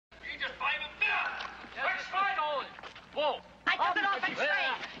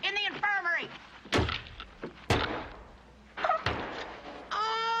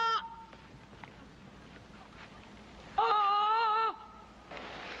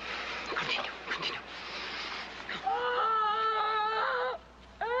Continue.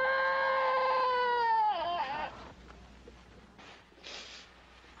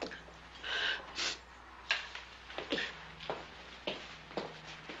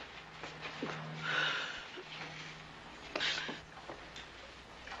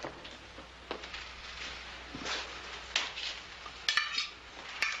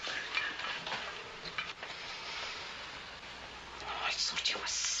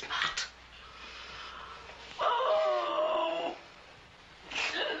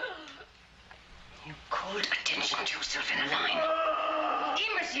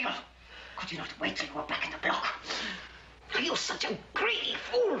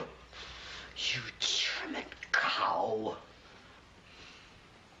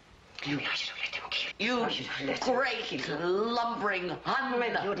 Great, lumbering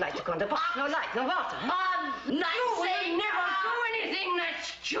Hun. You'd like to go on the box. No light, no water. Hun! You will never do anything that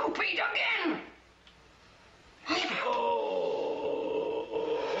stupid again.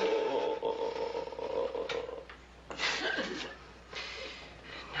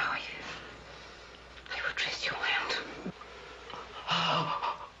 Now I will trace your hand.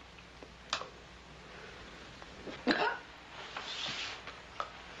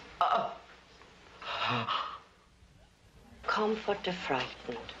 Comfort the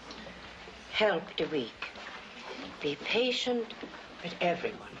frightened. Help the weak. Be patient with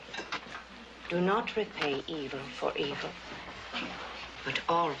everyone. Do not repay evil for evil, but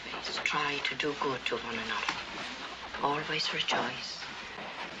always try to do good to one another. Always rejoice.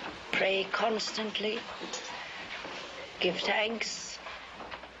 Pray constantly. Give thanks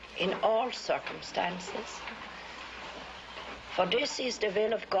in all circumstances. For this is the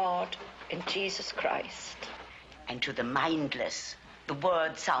will of God in Jesus Christ. And to the mindless, the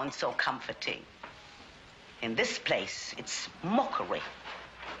word sounds so comforting. In this place, it's mockery.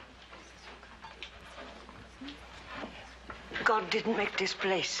 God didn't make this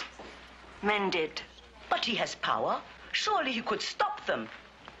place. Men did. But he has power. Surely he could stop them.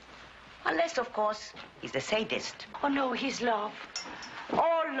 Unless, of course, he's a sadist. Oh, no, he's love.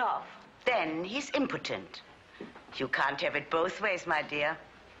 All love. Then he's impotent. You can't have it both ways, my dear.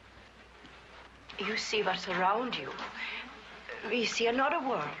 You see what's around you. We see another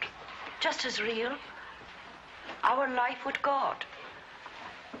world, just as real. Our life with God.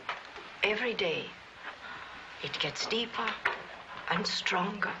 Every day, it gets deeper and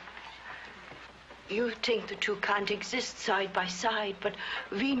stronger. You think the two can't exist side by side, but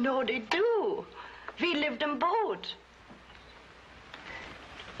we know they do. We live them both.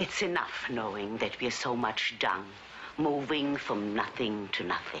 It's enough knowing that we're so much dung, moving from nothing to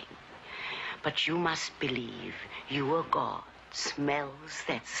nothing. But you must believe your God smells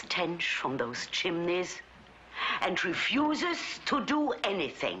that stench from those chimneys and refuses to do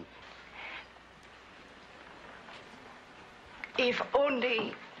anything. If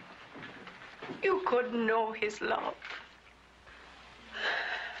only you could know his love.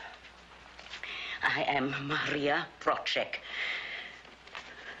 I am Maria Procek,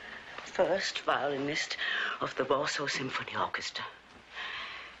 first violinist of the Warsaw Symphony Orchestra.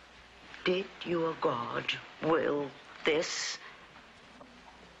 Did your God will this?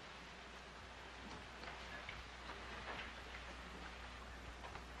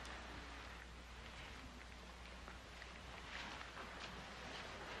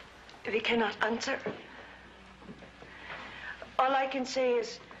 We cannot answer. All I can say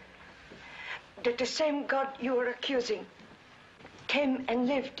is that the same God you are accusing came and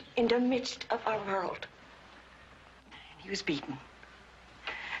lived in the midst of our world. And he was beaten.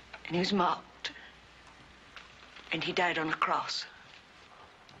 And he was mocked. And he died on a cross.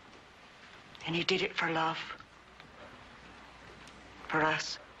 And he did it for love. For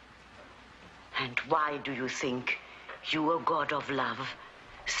us. And why do you think your God of love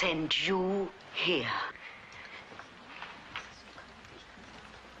sent you here?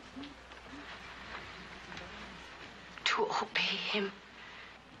 To obey him.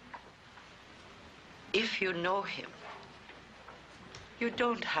 If you know him, you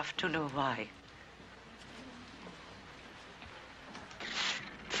don't have to know why.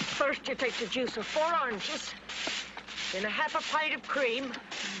 First, you take the juice of 4 oranges, then a half a pint of cream,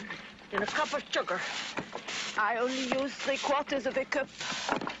 then a cup of sugar. I only use 3/4 of a cup.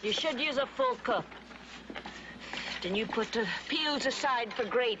 You should use a full cup. Then you put the peels aside for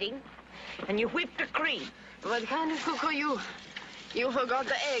grating, and you whip the cream. What kind of cook are you? You forgot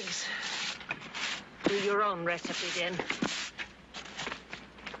the eggs. Do your own recipe, then.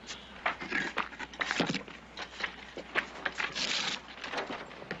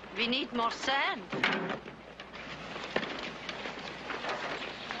 We need more sand.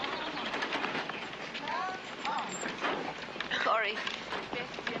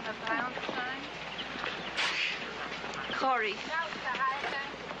 Corrie.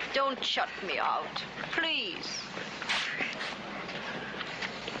 Don't shut me out, please.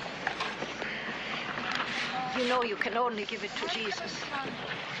 You know you can only give it to Jesus.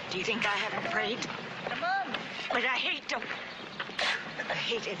 Do you think I haven't prayed? But I hate them. I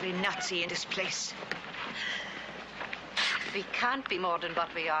hate every Nazi in this place. We can't be more than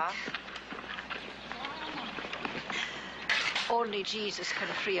what we are. Only Jesus can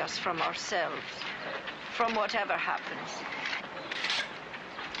free us from ourselves, from whatever happens.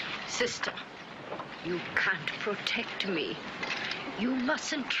 Sister, you can't protect me. You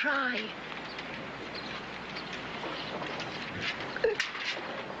mustn't try.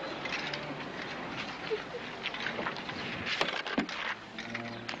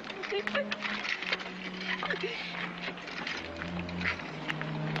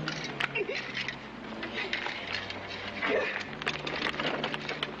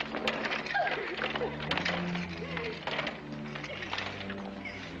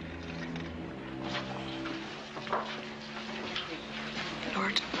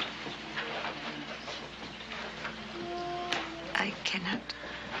 Lord, I cannot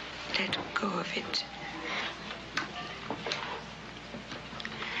let go of it.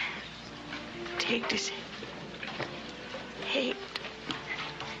 Take this hate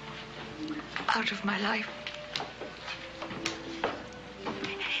out of my life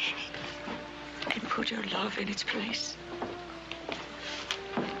and put your love in its place.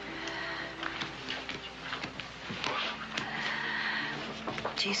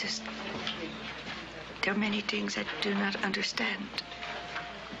 Jesus, there are many things I do not understand.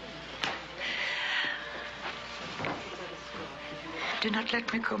 Do not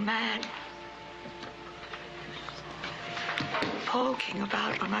let me go mad, poking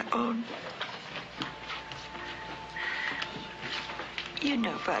about on my own. You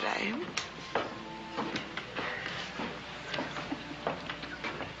know what I am.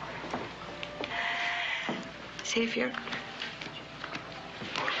 Savior,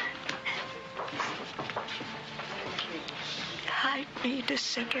 hide me in the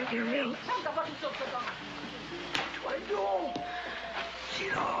center of your will. Mijn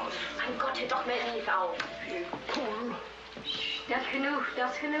God, het toch mijn leven al. Cool. Dat is genoeg,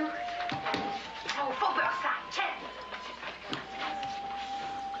 dat is genoeg. Zo, voorbeeld staan, check.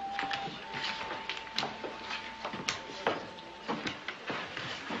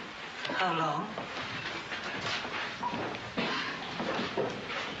 How long?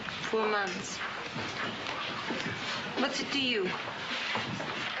 4 months. What's it to you?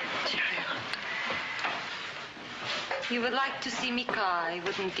 You would like to see me cry,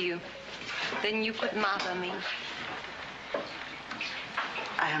 wouldn't you? Then you could mother me.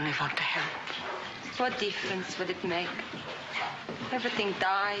 I only want to help. What difference would it make? Everything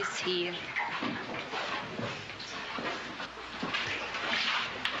dies here.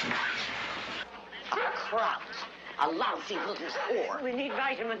 Crap. A lousy little whore. We need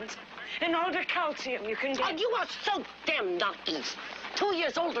vitamins and all the calcium you can get. And you are so damn naive. 2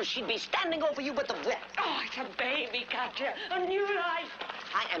 years older, she'd be standing over you with a whip. Oh, it's a baby, Katya. A new life.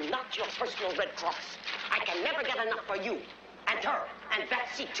 I am not your personal Red Cross. I can never get enough for you. And her. And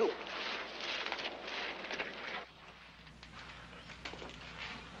Betsy, too.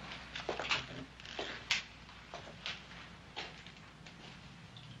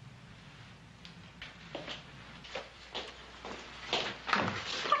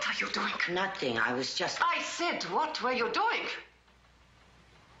 What are you doing? Nothing. I was just... I said, what were you doing?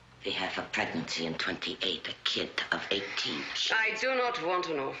 We have a pregnancy in 28, a kid of 18. I do not want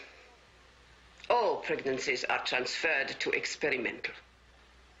to know. All pregnancies are transferred to experimental.